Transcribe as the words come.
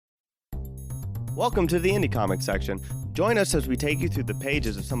Welcome to the Indie Comics section. Join us as we take you through the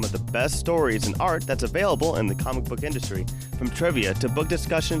pages of some of the best stories and art that's available in the comic book industry. From trivia to book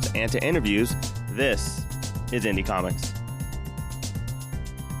discussions and to interviews, this is Indie Comics.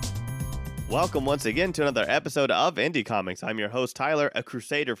 Welcome once again to another episode of Indie Comics. I'm your host, Tyler, a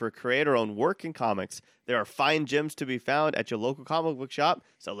crusader for creator-owned work in comics. There are fine gems to be found at your local comic book shop,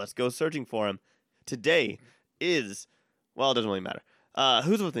 so let's go searching for them. Today is, well, it doesn't really matter.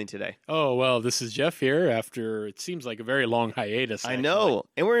 Who's with me today? Oh, well, this is Jeff here after it seems like a very long hiatus. I know,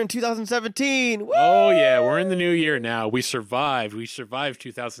 and we're in 2017. Woo! Oh, yeah, we're in the new year now. We survived. We survived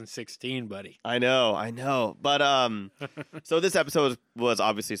 2016, buddy. I know. But, so this episode was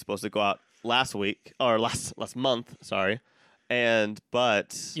obviously supposed to go out last month, sorry.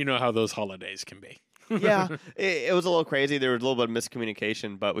 But you know how those holidays can be. yeah, it was a little crazy. There was a little bit of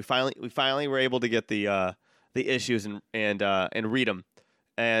miscommunication, but we finally were able to get the issues and read them.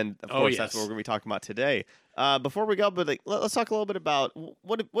 And of course, that's what we're going to be talking about today. Before we go, but let's talk a little bit about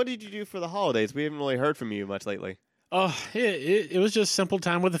what did you do for the holidays? We haven't really heard from you much lately. Oh, it was just simple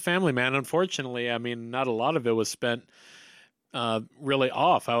time with the family, man. Unfortunately, I mean, not a lot of it was spent really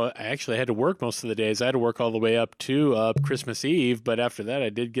off. I actually had to work most of the days. I had to work all the way up to Christmas Eve, but after that, I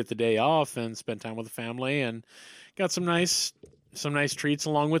did get the day off and spent time with the family and got some nice treats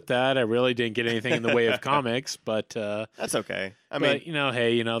along with that. I really didn't get anything in the way of comics, but that's okay. I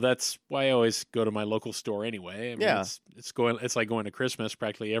mean, that's why I always go to my local store anyway. I mean, yeah, it's like going to Christmas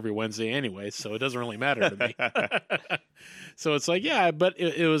practically every Wednesday anyway, so it doesn't really matter to me. So it's like, yeah, but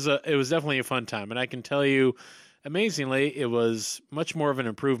it was definitely a fun time, and I can tell you, amazingly, it was much more of an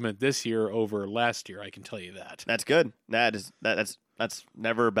improvement this year over last year. I can tell you that. That's good. That's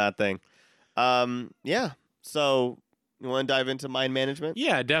never a bad thing. Yeah. So you want to dive into mind management?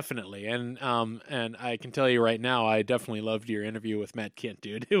 Yeah, definitely. And I can tell you right now, I definitely loved your interview with Matt Kindt,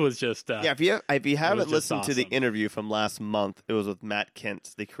 dude. It was just if you haven't listened to the awesome. interview from last month, it was with Matt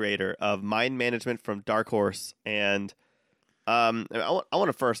Kindt, the creator of Mind Management from Dark Horse. And I want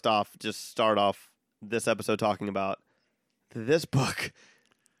to first off just start off this episode talking about this book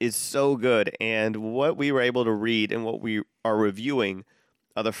is so good, and what we were able to read and what we are reviewing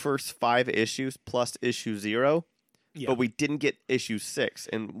are the first 5 issues plus issue 0. Yeah. But we didn't get issue 6.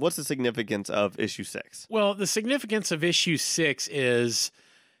 And what's the significance of issue 6? Well, the significance of issue 6 is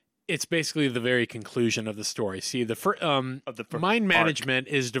it's basically the very conclusion of the story. See, mind management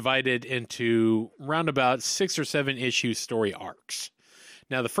is divided into roundabout 6 or 7 issue story arcs.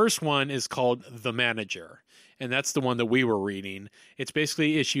 Now, the first one is called The Manager, and that's the one that we were reading. It's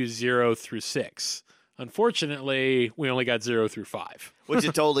basically issues 0 through 6. Unfortunately, we only got 0 through 5. Which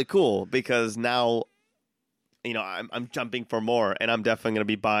is totally cool, because now, I'm jumping for more, and I'm definitely going to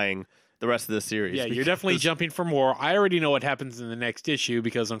be buying the rest of the series. Yeah, you're definitely jumping for more. I already know what happens in the next issue,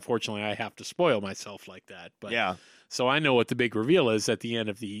 because unfortunately I have to spoil myself like that. But yeah. So I know what the big reveal is at the end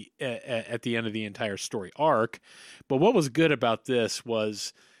of the entire story arc. But what was good about this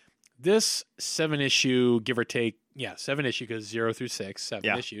was this 7-issue, give or take, 7-issue, because 0 through 6,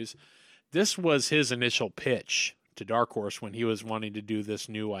 7 issues. This was his initial pitch to Dark Horse when he was wanting to do this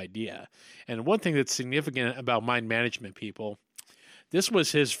new idea. And one thing that's significant about mind management, people, this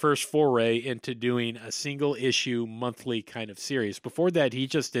was his first foray into doing a single issue monthly kind of series. Before that, he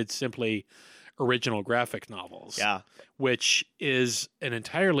just did simply original graphic novels, which is an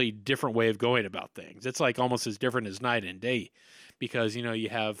entirely different way of going about things. It's like almost as different as night and day, because you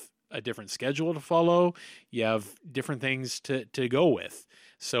have a different schedule to follow, you have different things to go with.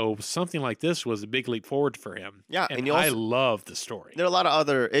 So something like this was a big leap forward for him. Yeah, and I love the story. There are a lot of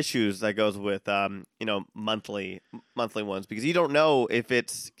other issues that goes with monthly ones, because you don't know if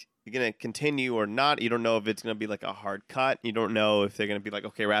it's going to continue or not. You don't know if it's going to be like a hard cut. You don't know if they're going to be like,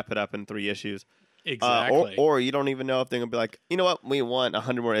 okay, wrap it up in 3 issues. Exactly. Or you don't even know if they're going to be like, you know what, we want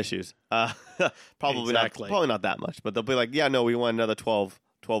 100 more issues. Probably not that much, but they'll be like, yeah, no, we want another 12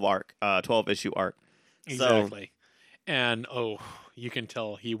 issue arc. Exactly. And you can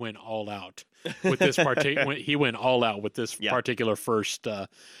tell he went all out with this particular first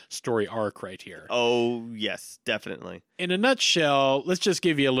story arc right here. Oh, yes, definitely. In a nutshell, let's just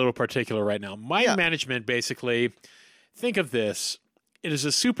give you a little particular right now. Mind management, basically, think of this. It is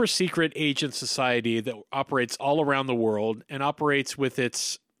a super secret agent society that operates all around the world and operates with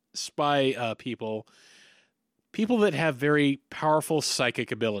its spy people that have very powerful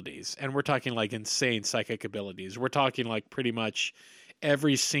psychic abilities. And we're talking like insane psychic abilities. We're talking like pretty much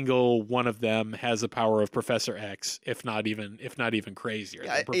every single one of them has the power of Professor X, if not even crazier.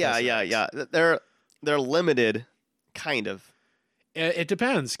 Yeah. They're limited, kind of. It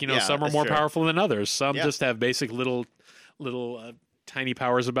depends. Some are more powerful than others. Some just have basic little tiny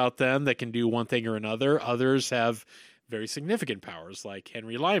powers about them that can do one thing or another. Others have very significant powers, like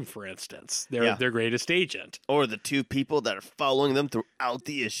Henry Lime, for instance. They're Yeah. their greatest agent. Or the two people that are following them throughout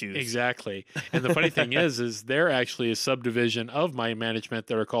the issues. Exactly. And the funny thing is they're actually a subdivision of Mind Management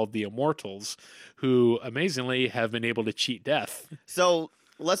that are called the Immortals, who amazingly have been able to cheat death. So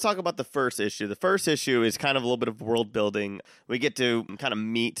let's talk about the first issue. The first issue is kind of a little bit of world building. We get to kind of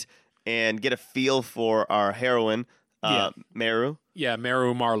meet and get a feel for our heroine, Meru. Yeah,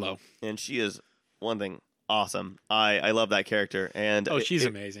 Meru Marlowe. And she is one thing awesome. I love that character. And she's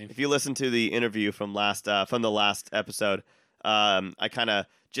amazing. If you listen to the interview from the last episode, I kind of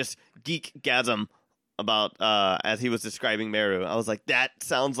just geek-gasm about as he was describing Meru. I was like, that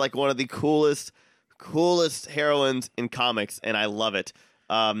sounds like one of the coolest heroines in comics, and I love it.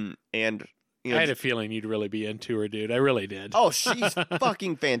 And you know, I had a feeling you'd really be into her, dude. I really did. oh, she's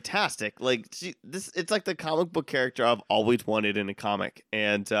fucking fantastic. Like it's like the comic book character I've always wanted in a comic,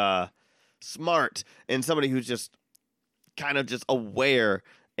 and smart, and somebody who's just kind of just aware,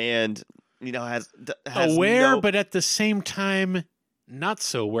 and you know has aware, no... but at the same time not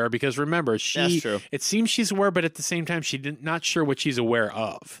so aware, because remember, That's true. It seems she's aware, but at the same time not sure what she's aware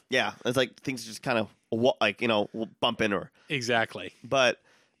of. Yeah, it's like things just kind of like, you know, bump into her. Exactly. But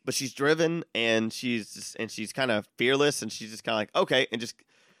she's driven, and she's kind of fearless, and she's just kind of like, okay, and just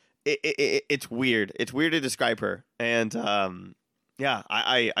it's weird. It's weird to describe her, and yeah,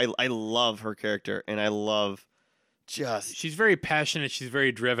 I love her character, and I love she's very passionate. She's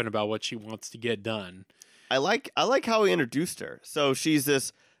very driven about what she wants to get done. I like how he introduced her. So she's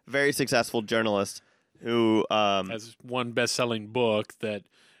this very successful journalist who has one best-selling book that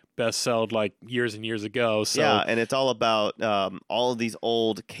best-sold like years and years ago. So yeah, and it's all about all of these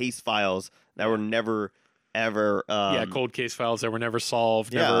old case files that were never ever cold case files that were never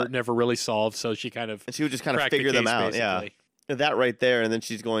solved, never really solved. So she would just kind of figure them out. Basically. Yeah, that right there, and then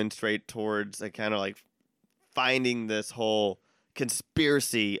she's going straight towards like kind of like finding this whole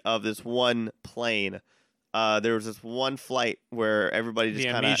conspiracy of this one plane. There was this one flight where everybody just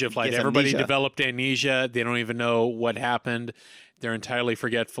the kind of amnesia flight. Everybody developed amnesia. They don't even know what happened. They're entirely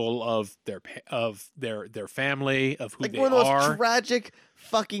forgetful of their family, of who like they one of the are. most tragic,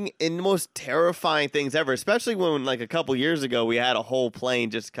 fucking, and most terrifying things ever. Especially when, like, a couple years ago, we had a whole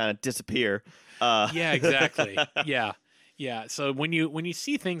plane just kind of disappear. Yeah, exactly. Yeah. So when you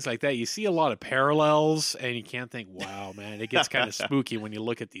see things like that, you see a lot of parallels, and you can't think, "Wow, man!" It gets kind of spooky when you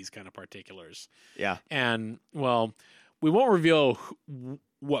look at these kind of particulars. Yeah. And well, we won't reveal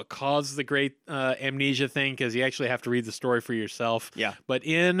what caused the great amnesia thing, because you actually have to read the story for yourself. Yeah. But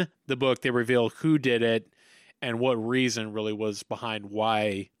in the book, they reveal who did it and what reason really was behind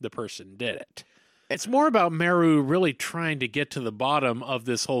why the person did it. It's more about Meru really trying to get to the bottom of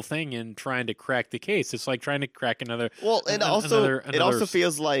this whole thing and trying to crack the case. It's like trying to crack another. Well, and also it also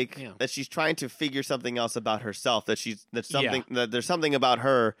feels like yeah. that she's trying to figure something else about herself. That there's something about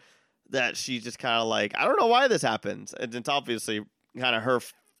her that she's just kind of like, I don't know why this happens. And it's obviously kind of her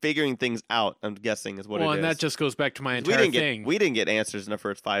figuring things out, I'm guessing, is what it is. Well, and that just goes back to my entire thing. We didn't get answers in the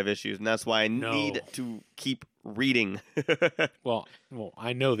first 5 issues, and that's why I need to keep reading. Well,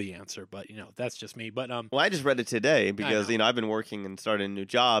 I know the answer, but that's just me. But well, I just read it today because I've been working and started a new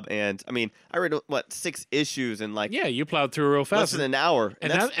job, and I mean, I read 6 issues in like you plowed through real fast, less than an hour,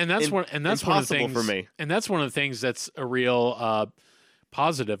 and that's one of the things for me. And that's one of the things that's a real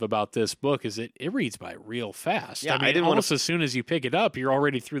positive about this book is it reads by real fast. Yeah, I mean, almost as soon as you pick it up, you're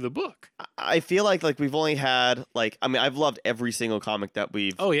already through the book. I feel like we've only had I've loved every single comic that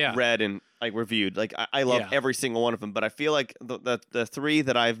we've read and reviewed. Like I love every single one of them, but I feel like the 3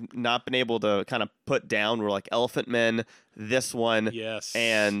 that I've not been able to kind of put down were like Elephant Men, this one, yes,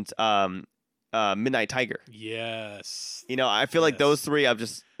 and Midnight Tiger. Yes. I feel like those 3 I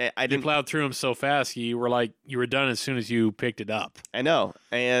didn't. You plowed through them so fast, you were done as soon as you picked it up. I know.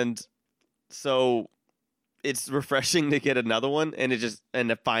 And so it's refreshing to get another one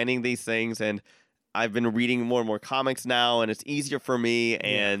and finding these things, and I've been reading more and more comics now, and it's easier for me,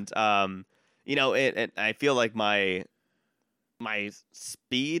 and I feel like my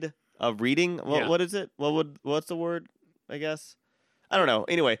speed of reading, what is it? What's the word, I guess? I don't know.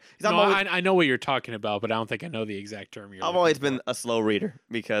 Anyway, I know what you're talking about, but I don't think I know the exact term. I've always been a slow reader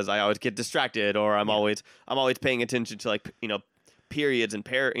because I always get distracted, or I'm always paying attention to periods and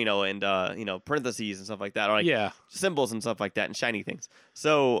parentheses and stuff like that, or symbols and stuff like that, and shiny things.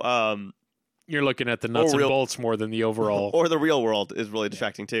 So you're looking at the nuts and bolts more than the overall, or the real world is really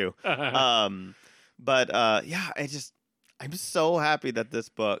distracting too. I'm so happy that this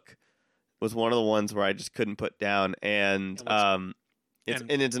book was one of the ones where I just couldn't put down, and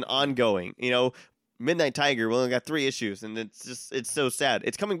it's an ongoing. Midnight Tiger. We only got 3 issues, and it's so sad.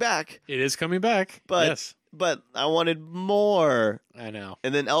 It's coming back. It is coming back. But yes. But I wanted more. I know.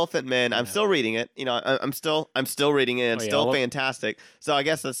 And then Elephant Man, I'm still reading it. You know, I'm still reading it. It's still fantastic. So I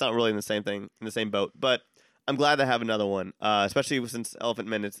guess that's not really in the same boat. But I'm glad to have another one, especially since Elephant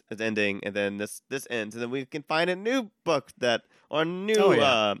Man is ending, and then this ends, and then we can find a new book or a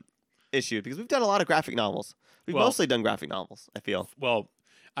new issue, because we've done a lot of graphic novels. We've mostly done graphic novels, I feel. Well,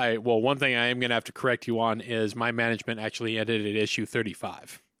 one thing I am going to have to correct you on is my management actually ended at issue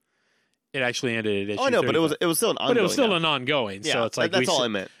 35. It actually ended at issue 35. Oh, no, but it was still an ongoing. But it was still an ongoing. Yeah, so it's like that's all I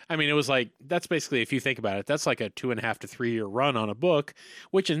meant. I mean, it was like, that's basically, if you think about it, that's like a 2.5 to 3 year run on a book,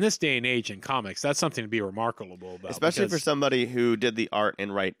 which in this day and age in comics, that's something to be remarkable about. Especially for somebody who did the art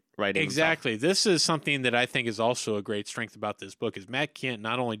and writing. Exactly. This is something that I think is also a great strength about this book, is Matt Kindt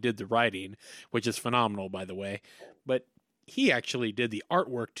not only did the writing, which is phenomenal, by the way, but he actually did the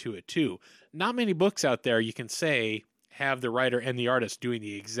artwork to it too. Not many books out there you can say have the writer and the artist doing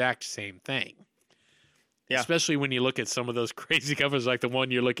the exact same thing. Yeah. Especially when you look at some of those crazy covers like the one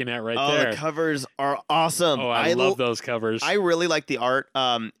you're looking at there. Oh, the covers are awesome. Oh, I love those covers. I really like the art.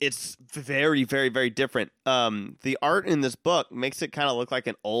 It's very, very, very different. The art in this book makes it kind of look like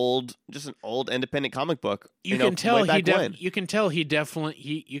an old independent comic book. You can tell he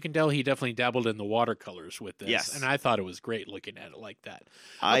definitely dabbled in the watercolors with this. Yes. And I thought it was great looking at it like that.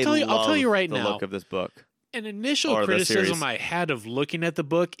 I'll tell you right now. The look of this book. An initial criticism I had of looking at the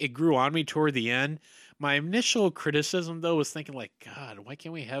book, it grew on me toward the end. My initial criticism, though, was thinking, like, God, why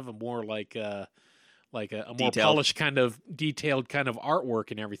can't we have a more like a more polished kind of detailed kind of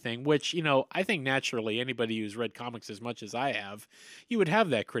artwork and everything? Which, you know, I think naturally anybody who's read comics as much as I have, you would have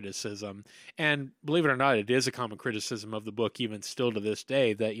that criticism. And believe it or not, it is a common criticism of the book, even still to this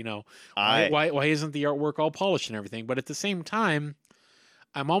day, that, you know, why isn't the artwork all polished and everything? But at the same time,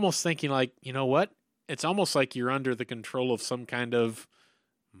 I'm almost thinking, like, you know what? It's almost like you're under the control of some kind of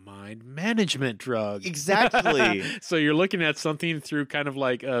mind management drug. Exactly. So you're looking at something through kind of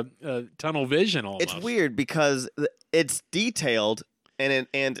like a tunnel vision almost. It's weird because it's detailed and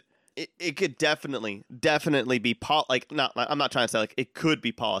it could definitely be I'm not trying to say like it could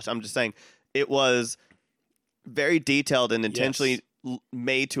be polished. I'm just saying it was very detailed and intentionally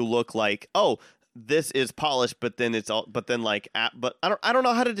made to look like, oh, this is polished, but then I don't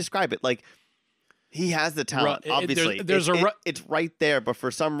know how to describe it. Like, he has the talent, obviously. It's right there, but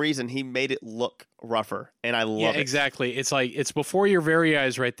for some reason, he made it look rougher, and I love it. Exactly. It's like, it's before your very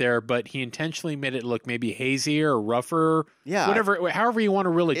eyes right there, but he intentionally made it look maybe hazier or rougher. Yeah. However you want to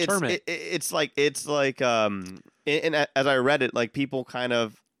really term it. It's like, and as I read it, like, people kind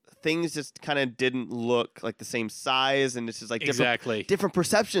of, things just kind of didn't look like the same size, and it's just like different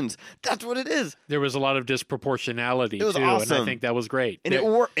perceptions. That's what it is. There was a lot of disproportionality too, awesome. And I think that was great. And it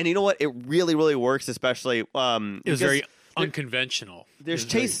worked. And you know what? It really, really works. Especially, it was very unconventional. There's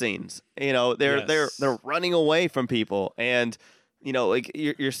chase scenes. You know, they're running away from people, and you know, like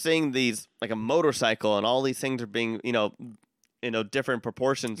you're seeing these like a motorcycle, and all these things are being different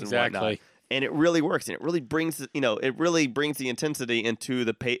proportions and whatnot. And it really works, and it really brings the intensity into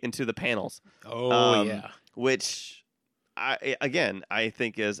the panels. Oh yeah, which I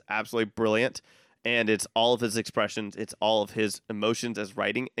think is absolutely brilliant, and it's all of his expressions, it's all of his emotions as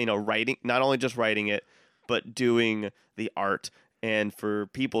writing. Writing, not only just writing it, but doing the art, and for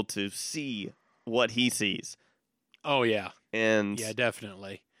people to see what he sees. Oh yeah, and yeah,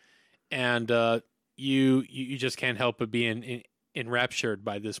 definitely. And you just can't help but be enraptured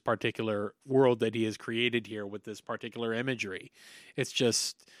by this particular world that he has created here with this particular imagery. It's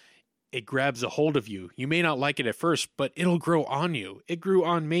just, it grabs a hold of you. You may not like it at first, but it'll grow on you. It grew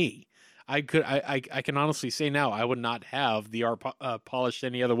on me. I can honestly say now I would not have the art polished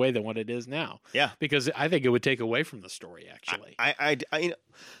any other way than what it is now. Yeah, because I think it would take away from the story. Actually, I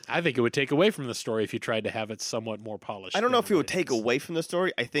think it would take away from the story if you tried to have it somewhat more polished. I don't know if it would take away from the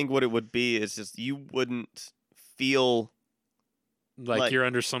story. I think what it would be is just you wouldn't feel like you're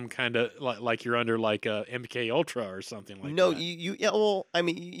under some kind of like you're under like a MK Ultra or something like that. No,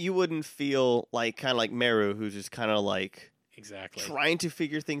 you wouldn't feel like kind of like Meru, who's just kind of like trying to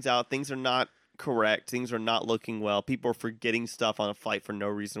figure things out. Things are not correct. Things are not looking well. People are forgetting stuff on a fight for no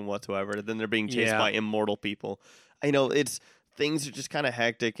reason whatsoever. Then they're being chased by immortal people. Things are just kind of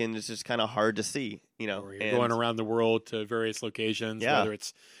hectic, and it's just kind of hard to see. Or you're going around the world to various locations, whether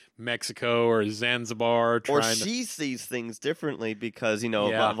it's Mexico or Zanzibar. She sees things differently because,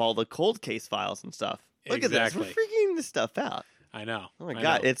 of all the cold case files and stuff. Look at this. We're figuring this stuff out. I know. Oh my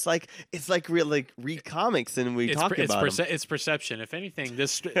God. It's like read comics and we talk about them. It's perception. If anything,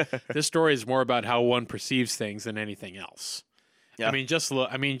 this story is more about how one perceives things than anything else. Yeah. I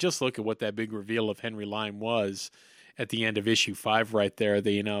mean, just look at what that big reveal of Henry Lime was at the end of issue 5 right there.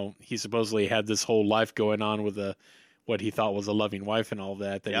 That he supposedly had this whole life going on with what he thought was a loving wife and all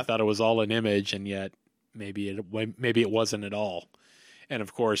that. That Yeah. he thought it was all an image, and yet maybe it wasn't at all. And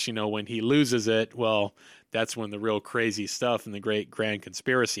of course, when he loses it, well, that's when the real crazy stuff and the great grand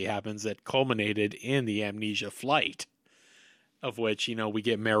conspiracy happens that culminated in the Amnesia flight, of which, we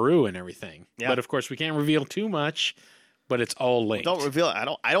get Meru and everything. Yeah. But of course, we can't reveal too much, but it's all linked. Don't reveal it. I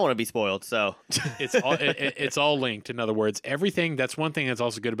don't want to be spoiled. So It's all linked. In other words, everything. That's one thing that's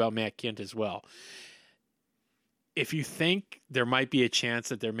also good about Matt Kent as well. If you think there might be a chance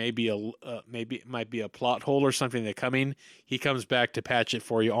that there may be it might be a plot hole or something that's coming, he comes back to patch it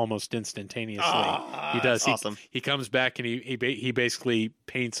for you almost instantaneously. He does. That's awesome. He comes back and he basically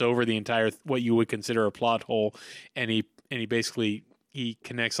paints over the entire what you would consider a plot hole, and he basically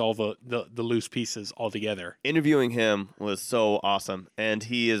connects all the loose pieces all together. Interviewing him was so awesome, and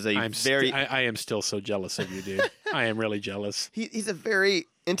he is I am still so jealous of you, dude. I am really jealous. He's a very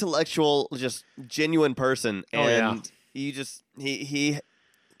intellectual, just genuine person, and he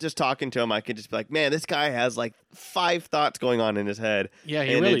just talking to him, I could just be like, man, this guy has like 5 thoughts going on in his head. Yeah,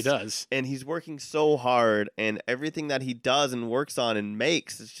 he really does. And he's working so hard, and everything that he does and works on and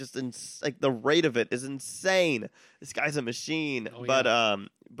makes, it's just like the rate of it is insane. This guy's a machine, but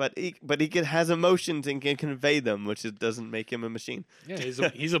he has emotions and can convey them, which doesn't make him a machine. Yeah,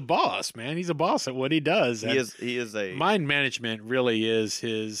 he's a boss, man. He's a boss at what he does. He is a mind management. Really is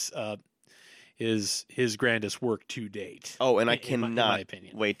his grandest work to date. Oh, and I cannot in my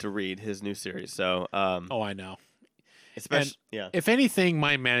opinion. wait to read his new series. So, I know. Especially, If anything,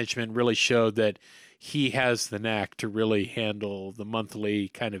 mind management really showed that he has the knack to really handle the monthly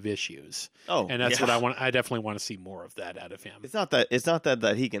kind of issues. Oh, and that's what I want. I definitely want to see more of that out of him. It's not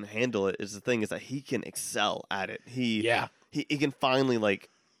that he can handle it. It's the thing is that he can excel at it. He can finally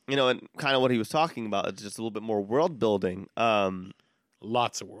and kind of what he was talking about is just a little bit more world building.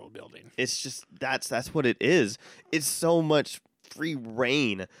 Lots of world building. It's just that's what it is. It's so much free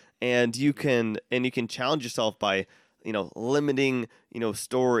reign, and you can challenge yourself by limiting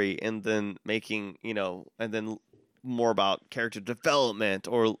story, and then making and then more about character development,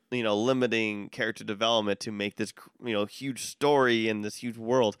 or limiting character development to make this huge story and this huge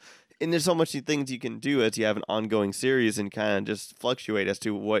world. And there's so much things you can do as you have an ongoing series, and kind of just fluctuate as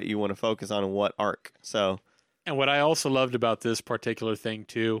to what you want to focus on and what arc. So. And what I also loved about this particular thing,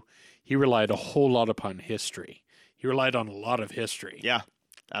 too, he relied a whole lot upon history. He relied on a lot of history. Yeah,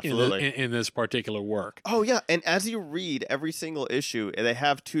 absolutely. In this particular work. Oh, yeah. And as you read every single issue, they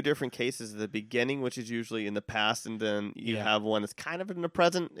have 2 different cases at the beginning, which is usually in the past, and then you have one that's kind of in the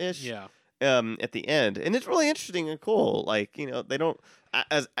present-ish. Yeah. At the end, and it's really interesting and cool. Like they don't,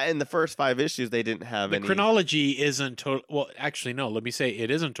 as in the first 5 issues, they didn't have any chronology. Isn't total. Well, actually, no. Let me say it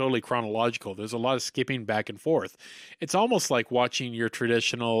isn't totally chronological. There's a lot of skipping back and forth. It's almost like watching your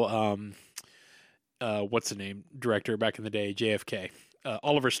traditional, what's the name director back in the day, JFK.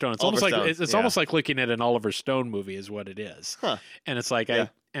 Oliver Stone. It's almost like looking at an Oliver Stone movie is what it is. Huh. And it's like I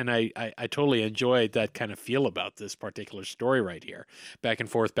totally enjoyed that kind of feel about this particular story right here. Back and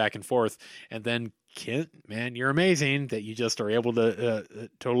forth, and then Kent, man, you're amazing that you just are able to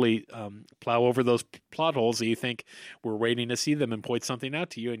totally plow over those plot holes that you think we're waiting to see them and point something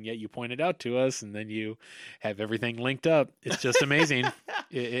out to you, and yet you point it out to us, and then you have everything linked up. It's just amazing.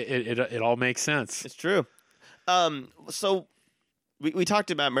 It all makes sense. It's true. So. We talked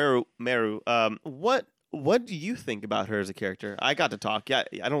about Meru. What do you think about her as a character? I got to talk. Yeah,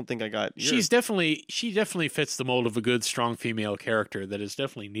 I don't think I got. She definitely fits the mold of a good, strong female character that is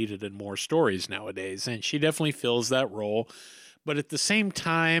definitely needed in more stories nowadays, and she definitely fills that role. But at the same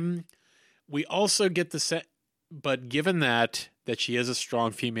time, we also get the set. But given that she is a strong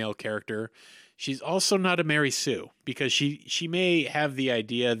female character, she's also not a Mary Sue, because she may have the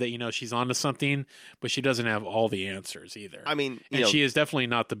idea that she's onto something, but she doesn't have all the answers either. I mean, she is definitely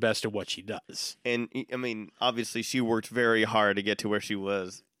not the best at what she does. And I mean, obviously, she worked very hard to get to where she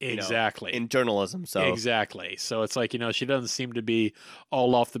was. Exactly. In journalism, so exactly. So it's like she doesn't seem to be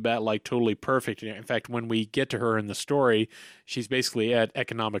all off the bat like totally perfect. In fact, when we get to her in the story, she's basically at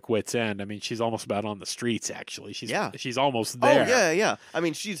economic wit's end. I mean, she's almost about on the streets. Actually, she's almost there. Oh yeah. I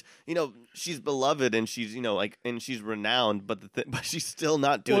mean, she's she's beloved, and she's and she's renowned, but but she's still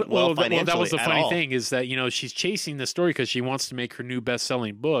not doing well financially. That was the funny all. thing is that she's chasing the story because she wants to make her new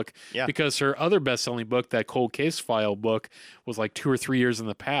best-selling book. Yeah. Because her other best-selling book, that Cold Case File book, was like 2 or 3 years in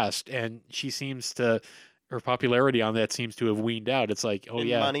the past, and she seems to her popularity on that seems to have weaned out. It's like, oh And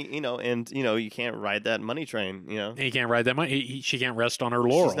yeah, money, you can't ride that money train. and you can't ride that money. She can't rest on her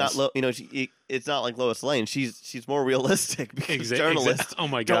laurels. She's not, it's not like Lois Lane. She's more realistic because journalists oh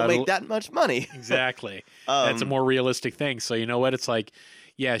my God, don't make that much money. Exactly. That's a more realistic thing. So you know what? It's like,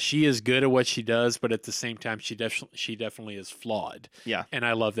 yeah, she is good at what she does, but at the same time, she definitely is flawed. Yeah. And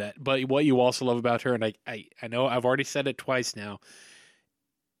I love that. But what you also love about her, and I know I've already said it twice now,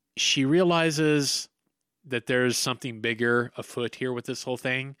 she realizes that there's something bigger afoot here with this whole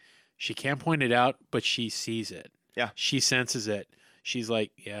thing. She can't point it out, but she sees it. Yeah. She senses it. She's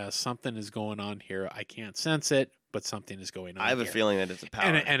like, yeah, something is going on here. I can't sense it, but something is going on. I have here. a feeling that it's a power.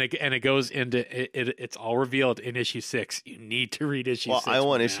 And it goes into it's all revealed in issue 6. You need to read issue 6. Well, I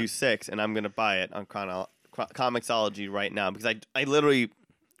want issue 6, and I'm going to buy it on Comixology right now because I literally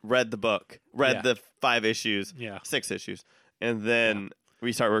read the book, the 5 issues, 6 issues, and then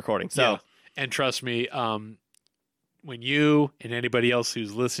we start recording. So, and trust me, when you and anybody else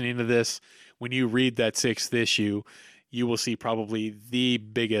who's listening to this, when you read that 6th issue, you will see probably the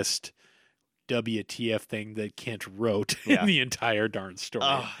biggest WTF thing that Kent wrote in the entire darn story.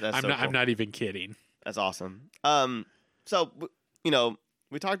 Oh, that's cool. I'm not even kidding. That's awesome. So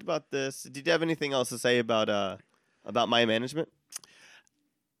we talked about this. Did you have anything else to say about my management?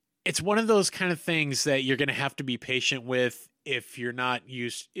 It's one of those kind of things that you're going to have to be patient with if you're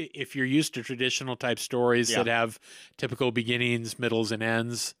used to traditional type stories that have typical beginnings, middles, and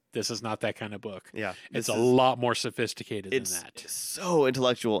ends. This is not that kind of book. Yeah. It's a lot more sophisticated than that. It's so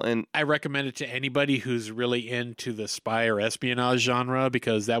intellectual. And I recommend it to anybody who's really into the spy or espionage genre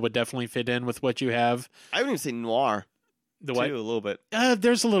because that would definitely fit in with what you have. I would even say noir. The what? Too, a little bit.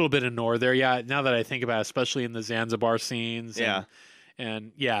 There's a little bit of noir there. Yeah. Now that I think about it, especially in the Zanzibar scenes.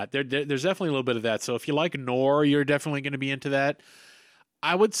 And there's definitely a little bit of that. So if you like noir, you're definitely going to be into that.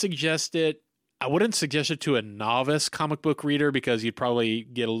 I wouldn't suggest it to a novice comic book reader because you'd probably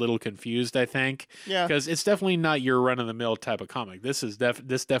get a little confused, I think. Yeah. Because it's definitely not your run-of-the-mill type of comic. This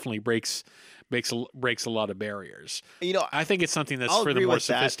definitely breaks a lot of barriers. I think it's something that's for the more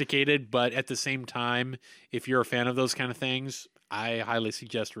sophisticated, but at the same time, if you're a fan of those kind of things, I highly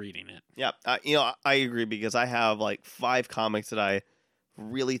suggest reading it. Yeah. I agree because I have like 5 comics that I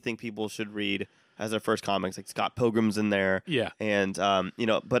really think people should read as their first comics. Like Scott Pilgrim's in there. Yeah. And and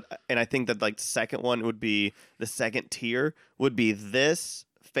I think that like the second one would be the second tier would be this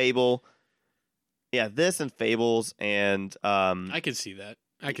Fable. Yeah, this and Fables and I could see that.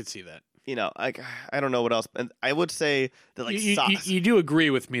 I don't know what else. And I would say that like you do agree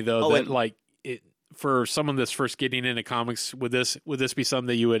with me though that like it for someone that's first getting into comics, would this be something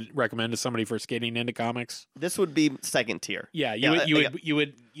that you would recommend to somebody first getting into comics? This would be second tier. Yeah, you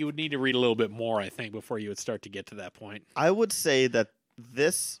would need to read a little bit more, I think, before you would start to get to that point. I would say that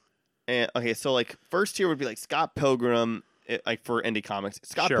this, so like first tier would be like Scott Pilgrim, like for indie comics,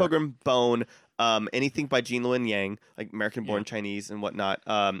 Scott Pilgrim, Bone, anything by Gene Luen Yang, like American Born Chinese and whatnot,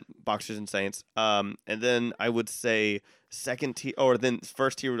 Boxers and Saints, and then I would say second tier, or then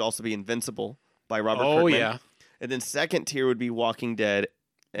first tier would also be Invincible by Robert Kirkman. Yeah. And then second tier would be Walking Dead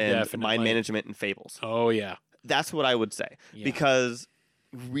and Mind Management and Fables. Oh, yeah. That's what I would say. Yeah. Because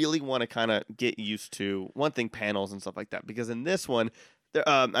really want to kind of get used to, one thing, panels and stuff like that. Because in this one,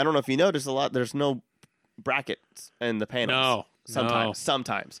 I don't know if you noticed there's no brackets in the panels. No.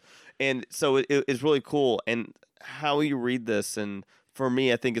 Sometimes. And so it's really cool. And how you read this, and for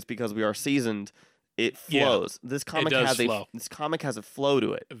me, I think it's because we are seasoned. It flows. Yeah, this comic has a flow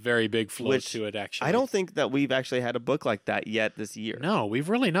to it. A very big flow to it, actually. I don't think that we've actually had a book like that yet this year. No, we've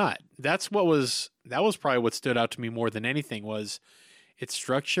really not. That was probably what stood out to me more than anything was its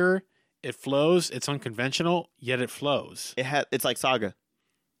structure. It flows. It's unconventional, yet it flows. It's like Saga.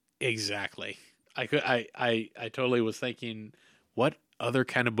 Exactly. I totally was thinking, what other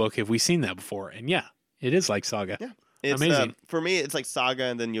kind of book have we seen that before? And yeah, it is like Saga. Yeah, it's amazing. For me, it's like Saga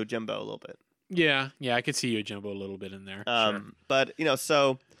and then Yojimbo a little bit. Yeah, I could see Yojimbo a little bit in there. Sure. But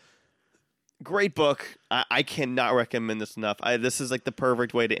so great book. I cannot recommend this enough. This is like the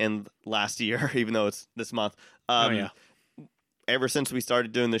perfect way to end last year, even though it's this month. Ever since we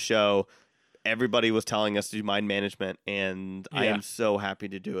started doing the show, everybody was telling us to do mind management, and I am so happy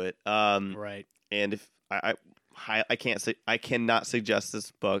to do it. Right. And if I can't say I cannot suggest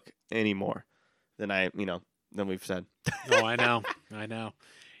this book anymore than we've said. Oh, I know.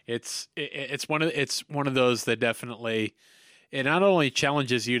 It's one of those that definitely, it not only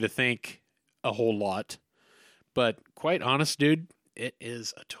challenges you to think a whole lot, but quite honest, dude, it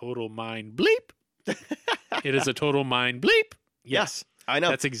is a total mind bleep. It is a total mind bleep. Yes, I know.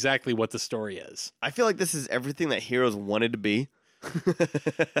 That's exactly what the story is. I feel like this is everything that Heroes wanted to be.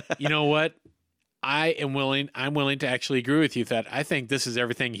 You know what? I'm willing to actually agree with you that I think this is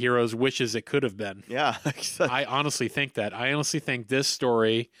everything Heroes wishes it could have been. Yeah. I honestly think that. I honestly think this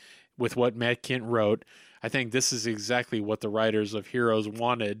story, with what Matt Kent wrote, I think this is exactly what the writers of Heroes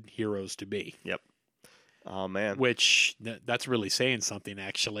wanted Heroes to be. Yep. Oh, man. Which, that's really saying something,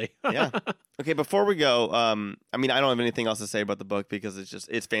 actually. Yeah. Okay, before we go, I mean, I don't have anything else to say about the book because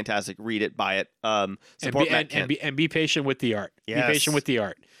it's fantastic. Read it, buy it. Support Matt Kent. And be patient with the art. Yes. Be patient with the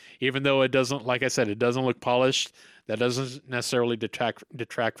art. Even though it doesn't, like I said, it doesn't look polished, that doesn't necessarily detract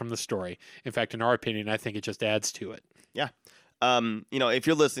from the story. In fact, in our opinion, I think it just adds to it. Yeah. If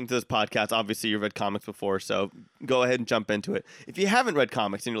you're listening to this podcast, obviously you've read comics before, so go ahead and jump into it. If you haven't read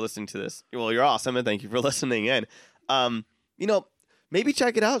comics and you're listening to this, well, you're awesome, and thank you for listening in. Maybe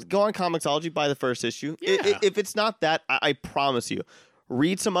check it out. Go on Comixology, buy the first issue. Yeah. If it's not that, I promise you,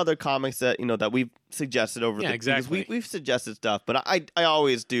 read some other comics that that we've suggested over. Exactly. Because we've suggested stuff, but I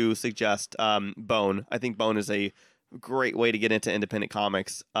always do suggest Bone. I think Bone is a great way to get into independent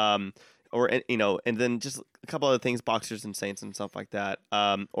comics. And then just a couple other things, Boxers and Saints and stuff like that.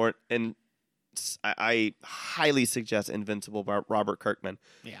 I highly suggest Invincible by Robert Kirkman.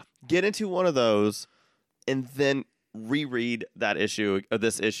 Yeah. Get into one of those, and then reread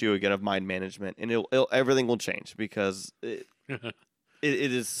this issue again of Mind Management, and everything will change because it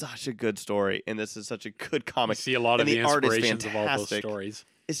is such a good story, and this is such a good comic. You see a lot of the art is inspirations of all those fantastic. stories.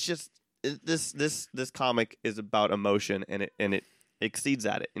 It's just this comic is about emotion, and it exceeds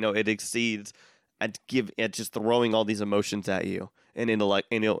at it. It exceeds at just throwing all these emotions at you and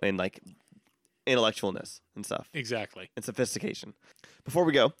intellectualness and stuff. Exactly. And sophistication. Before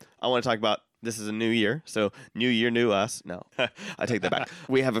we go, I want to talk about this is a new year, so new year, new us. No, I take that back.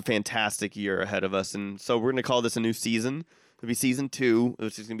 We have a fantastic year ahead of us, and so we're going to call this a new season. It'll be season 2,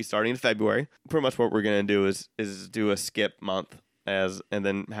 which is going to be starting in February. Pretty much what we're going to do is do a skip month and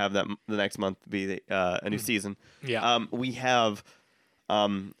then have the next month be a new season. Yeah. We have,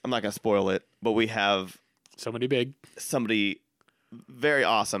 I'm not going to spoil it, but we have somebody very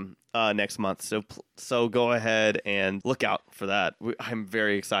awesome next month. So go ahead and look out for that. I'm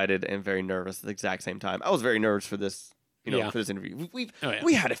very excited and very nervous at the exact same time. I was very nervous for this. For this interview, we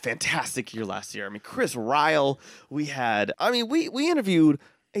had a fantastic year last year. I mean, Chris Ryle. We interviewed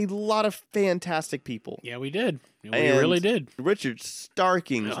a lot of fantastic people. Yeah, we did. We really did. Richard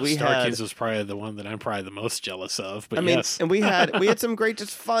Starkings. Starkings was probably the one that I'm probably the most jealous of. But yes, and we had some great,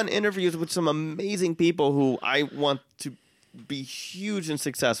 just fun interviews with some amazing people who I want to be huge and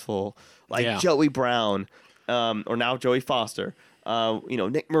successful, like Joey Brown, or now Joey Foster.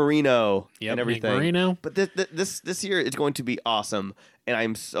 Nick Marino and everything. Nick Marino. But this year is going to be awesome, and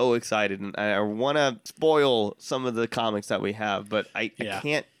I'm so excited. And I want to spoil some of the comics that we have, but I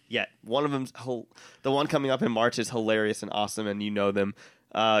can't yet. One of them's the one coming up in March is hilarious and awesome, and you know them.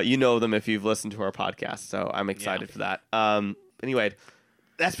 You know them if you've listened to our podcast. So I'm excited for that. Anyway,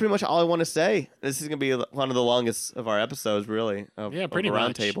 that's pretty much all I want to say. This is going to be one of the longest of our episodes, really. Pretty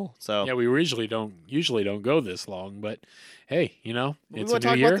much. Roundtable. So we usually don't go this long, but hey, it's a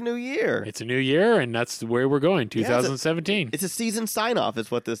new year. About the new year. It's a new year, and that's where we're going. 2017. It's a season sign off, is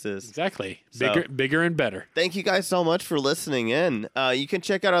what this is. Exactly. Bigger and better. Thank you guys so much for listening in. You can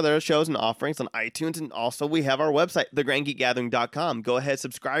check out other shows and offerings on iTunes, and also we have our website, thegrandgeekgathering.com. Go ahead,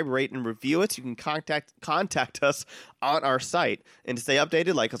 subscribe, rate, and review us. You can contact us on our site. And to stay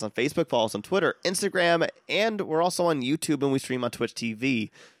updated, like us on Facebook, follow us on Twitter, Instagram, and we're also on YouTube, and we stream on Twitch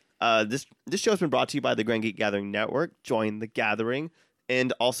TV. This show has been brought to you by the Grand Geek Gathering Network. Join the gathering.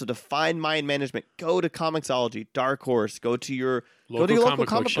 And also to find Mind Management, go to Comixology, Dark Horse, go to your local comic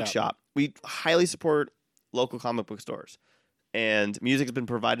book shop. We highly support local comic book stores. And music has been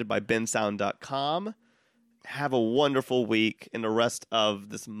provided by bensound.com. Have a wonderful week in the rest of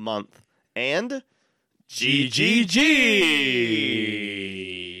this month. And GGG!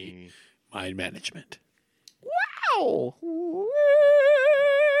 Mind Management. Wow!